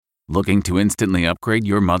Looking to instantly upgrade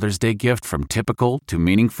your Mother's Day gift from typical to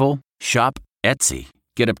meaningful? Shop Etsy.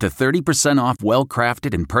 Get up to 30% off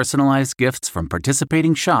well-crafted and personalized gifts from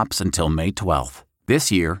participating shops until May 12th. This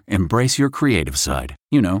year, embrace your creative side.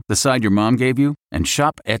 You know, the side your mom gave you. And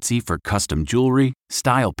shop Etsy for custom jewelry,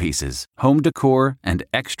 style pieces, home decor, and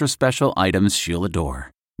extra special items she'll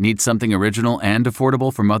adore. Need something original and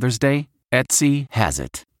affordable for Mother's Day? Etsy has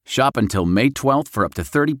it. Shop until May 12th for up to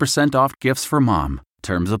 30% off gifts for mom.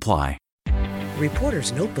 Terms apply.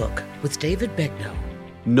 Reporter's Notebook with David Begnaud.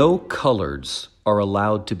 No coloreds are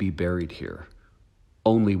allowed to be buried here.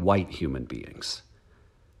 Only white human beings.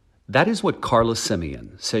 That is what Carla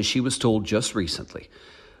Simeon says she was told just recently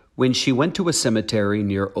when she went to a cemetery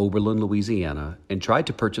near Oberlin, Louisiana, and tried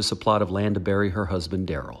to purchase a plot of land to bury her husband,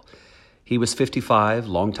 Daryl. He was 55,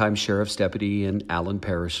 longtime sheriff's deputy in Allen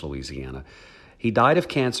Parish, Louisiana. He died of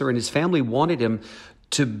cancer, and his family wanted him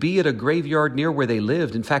to be at a graveyard near where they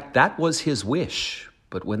lived. In fact, that was his wish.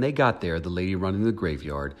 But when they got there, the lady running the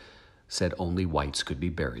graveyard said only whites could be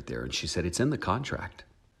buried there. And she said, it's in the contract.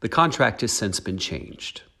 The contract has since been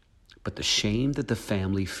changed. But the shame that the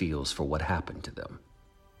family feels for what happened to them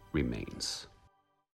remains.